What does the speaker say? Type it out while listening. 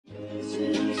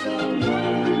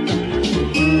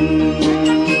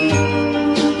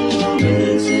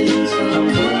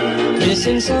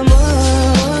Missing someone.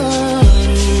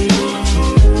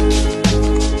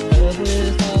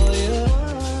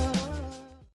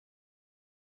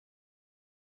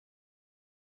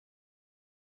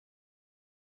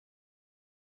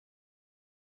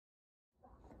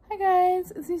 Hi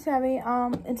guys, it's me Savvy.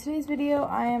 In today's video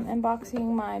I am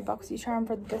unboxing my Boxy charm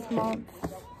for this month.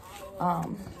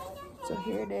 So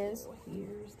here it is.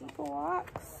 Here's the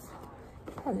box.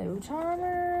 Hello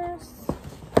charmers.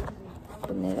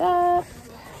 Open it up.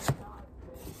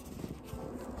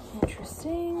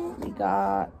 Interesting. We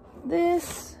got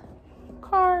this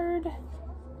card.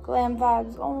 Glam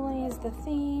vibes only is the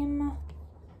theme.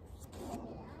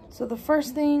 So the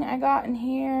first thing I got in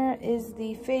here is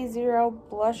the Phase Zero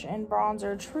Blush and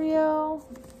Bronzer Trio.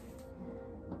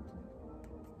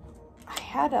 I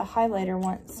had a highlighter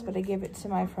once, but I gave it to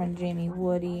my friend Jamie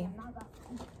Woody.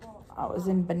 I was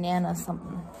in banana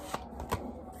something.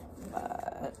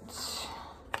 But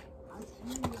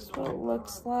that's what it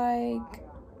looks like.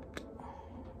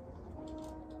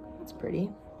 It's pretty.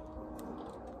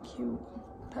 Cute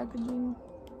packaging.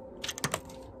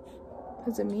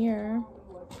 Has a mirror.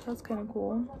 That's kind of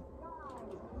cool.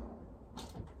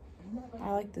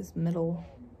 I like this middle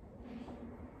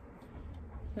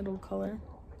color.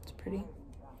 It's pretty.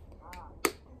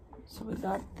 So we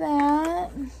got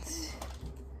that.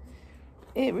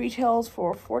 It retails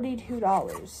for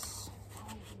 $42.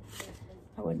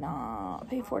 I would not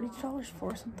pay $42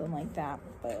 for something like that,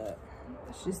 but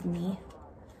that's just me.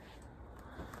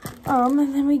 And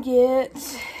then we get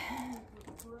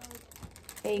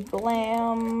a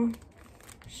Glam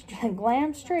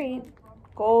Straight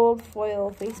Gold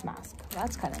Foil Face Mask.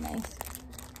 That's kind of nice.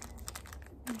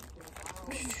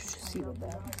 Let's see what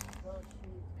that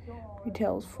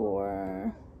retails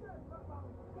for.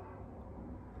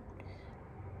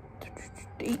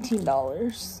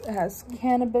 $18. It has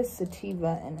cannabis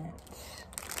sativa in it.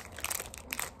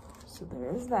 So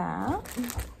there's that.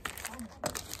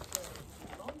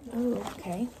 Oh,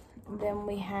 okay. And then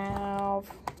we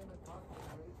have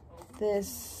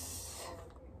this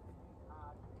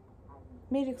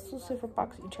made exclusive for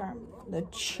Boxy charm. The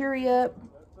Cheery Up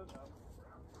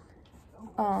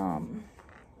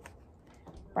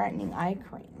brightening eye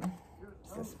cream.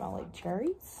 Does this smell like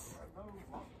cherries?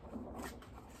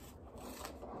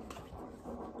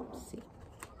 Let's see.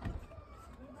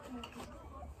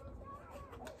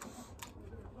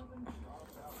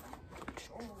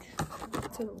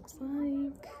 That's what it looks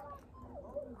like.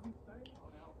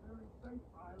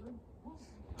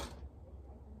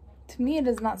 To me, it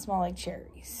does not smell like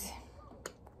cherries.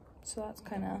 So that's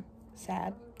kind of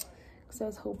sad. Because I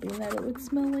was hoping that it would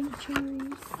smell like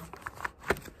cherries.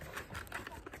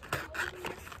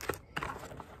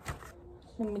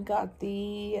 Then we got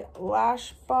the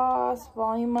Lash Boss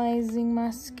Volumizing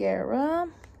Mascara.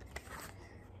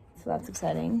 So that's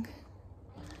exciting.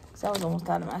 Because I was almost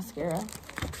out of mascara.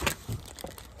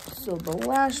 So the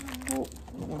Lash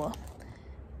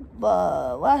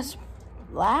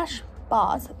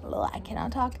Boss, I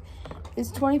cannot talk,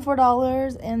 is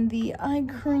 $24, and the eye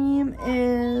cream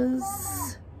is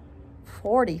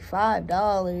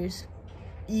 $45.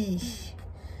 Eesh.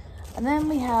 And then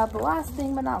we have the last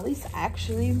thing but not least,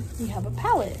 actually, we have a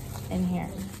palette in here.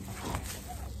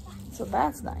 So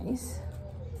that's nice.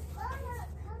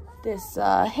 This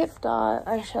Hip Dot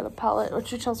eyeshadow palette,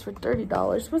 which retails for $30,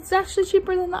 but it's actually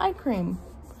cheaper than the eye cream.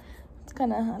 It's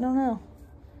kind of, I don't know.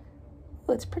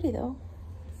 Oh, it's pretty though.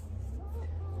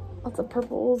 Lots of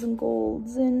purples and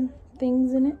golds and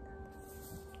things in it.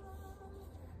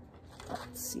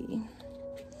 Let's see.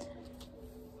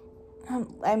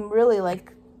 I'm really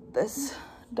like this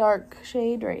dark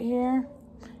shade right here.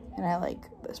 And I like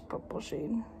this purple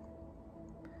shade.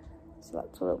 So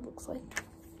that's what it looks like.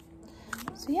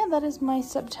 So yeah, that is my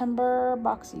September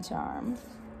Boxy charm.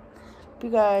 Hope you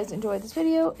guys enjoyed this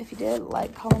video. If you did,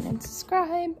 like, comment, and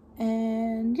subscribe.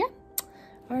 And yeah.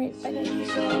 Alright, bye guys.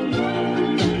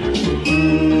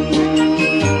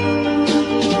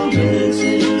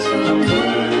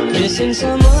 Missing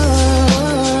someone.